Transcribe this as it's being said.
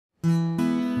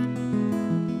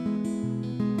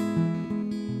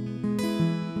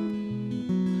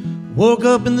Woke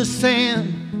up in the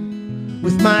sand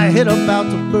with my head about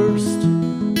to burst.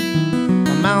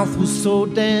 My mouth was so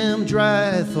damn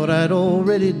dry, I thought I'd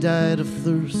already died of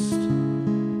thirst.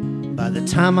 By the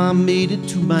time I made it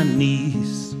to my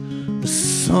knees, the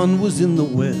sun was in the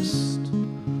west.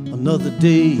 Another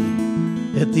day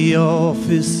at the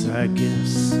office, I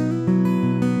guess.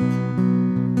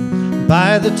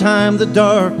 By the time the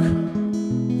dark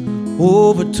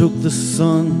overtook the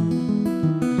sun,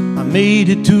 I made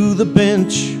it to the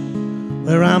bench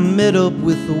where I met up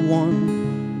with the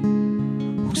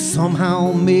one who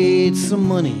somehow made some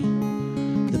money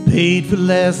that paid for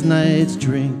last night's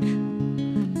drink.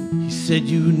 He said,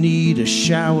 "You need a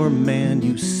shower, man,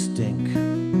 you stink."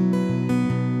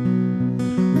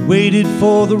 We waited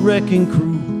for the wrecking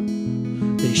crew.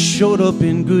 They showed up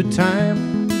in good time.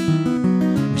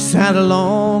 We sat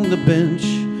along the bench,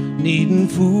 needing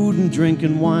food and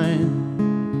drinking wine.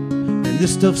 And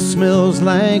this stuff smells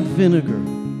like vinegar,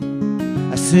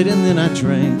 I said, and then I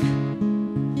drank.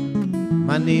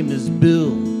 My name is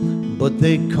Bill, but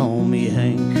they call me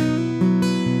Hank.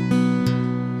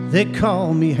 They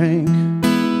call me Hank.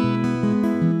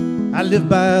 I live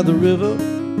by the river,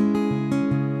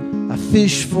 I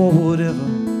fish for whatever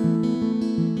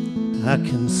I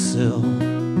can sell.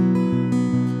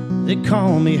 They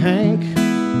call me Hank.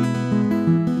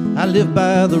 I live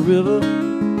by the river,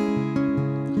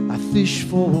 I fish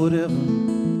for whatever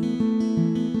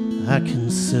I can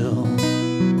sell.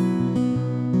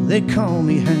 They call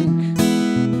me Hank.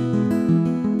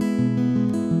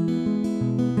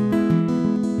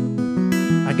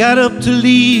 I got up to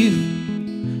leave,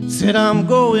 said I'm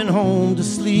going home to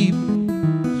sleep.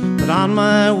 But on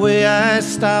my way I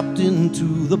stopped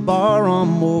into the bar on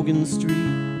Morgan Street.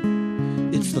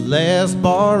 It's the last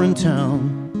bar in town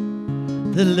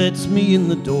that lets me in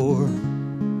the door.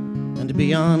 And to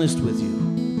be honest with you,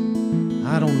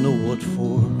 I don't know what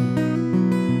for.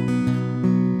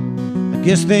 I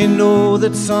guess they know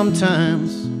that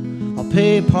sometimes I'll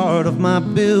pay part of my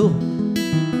bill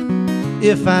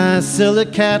if I sell a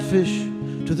catfish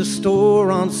to the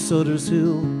store on Sutter's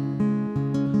Hill.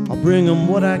 I'll bring them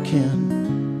what I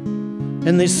can,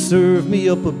 and they serve me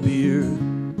up a beer.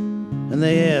 And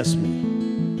they ask me,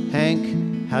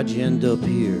 "Hank, how'd you end up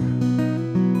here?"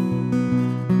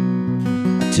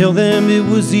 I tell them it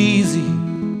was easy,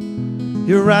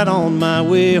 you're right on my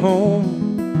way home.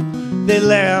 They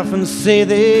laugh and say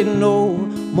they know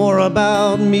more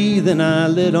about me than I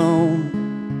let on.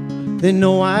 They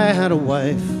know I had a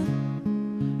wife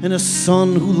and a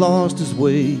son who lost his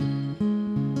way.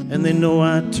 And they know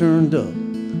I turned up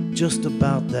just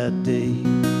about that day.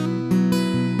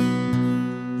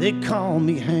 They call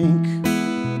me Hank.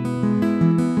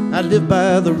 I live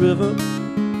by the river,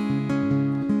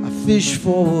 I fish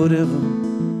for whatever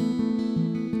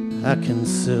I can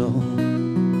sell.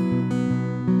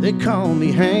 They call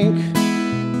me Hank.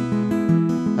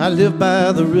 I live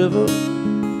by the river,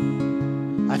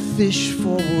 I fish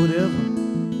for whatever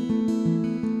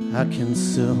I can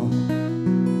sell.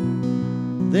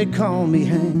 They call me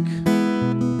Hank.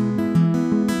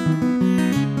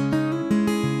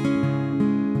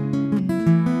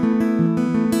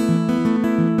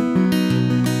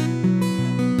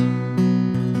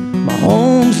 My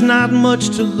home's not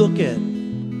much to look at,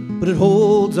 but it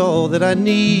holds all that I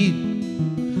need.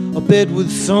 A bed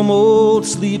with some old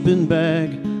sleeping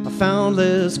bag I found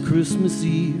last Christmas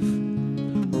Eve.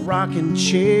 A rocking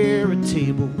chair, a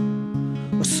table,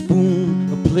 a spoon,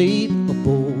 a plate, a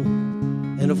bowl,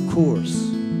 and of course,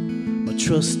 my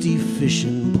trusty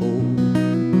fishing pole.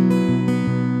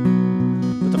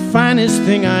 But the finest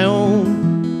thing I own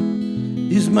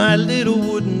is my little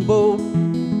wooden boat.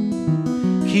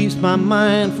 Keeps my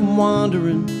mind from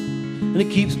wandering, and it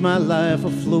keeps my life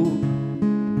afloat.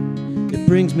 It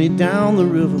brings me down the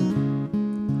river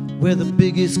where the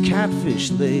biggest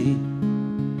catfish lay,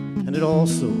 and it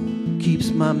also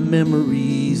keeps my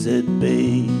memories at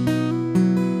bay.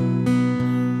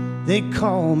 They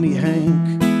call me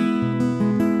Hank.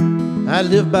 I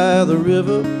live by the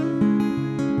river,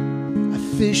 I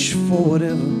fish for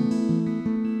whatever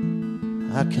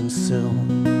I can sell.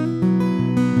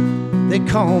 They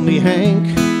call me Hank.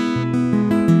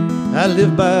 I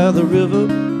live by the river,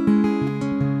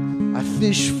 I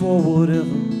fish for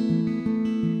whatever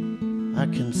I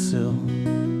can sell.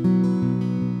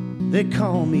 They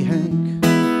call me Hank.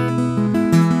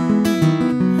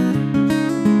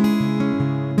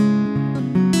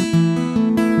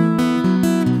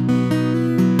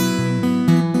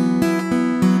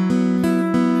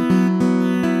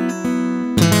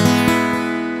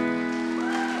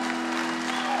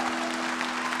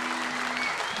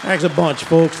 Thanks a bunch,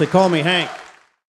 folks. They call me Hank.